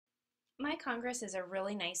My Congress is a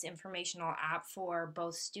really nice informational app for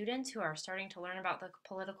both students who are starting to learn about the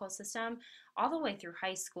political system all the way through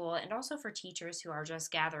high school and also for teachers who are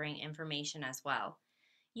just gathering information as well.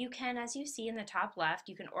 You can, as you see in the top left,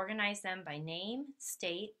 you can organize them by name,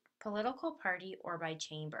 state, political party, or by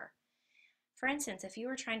chamber. For instance, if you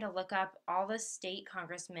were trying to look up all the state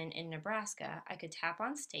congressmen in Nebraska, I could tap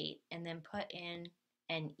on state and then put in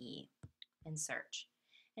NE and search.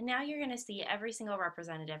 And now you're going to see every single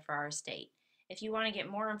representative for our state. If you want to get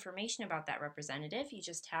more information about that representative, you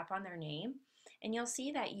just tap on their name and you'll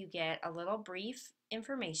see that you get a little brief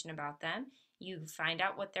information about them. You find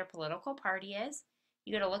out what their political party is.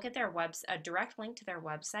 You get a look at their a direct link to their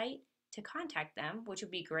website to contact them, which would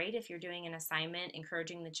be great if you're doing an assignment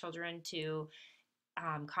encouraging the children to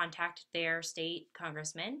contact their state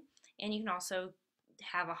congressman. And you can also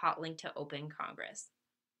have a hot link to Open Congress.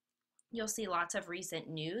 You'll see lots of recent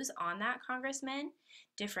news on that congressman,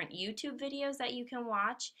 different YouTube videos that you can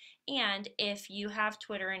watch, and if you have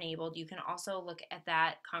Twitter enabled, you can also look at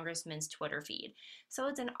that congressman's Twitter feed. So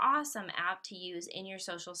it's an awesome app to use in your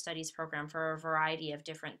social studies program for a variety of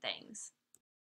different things.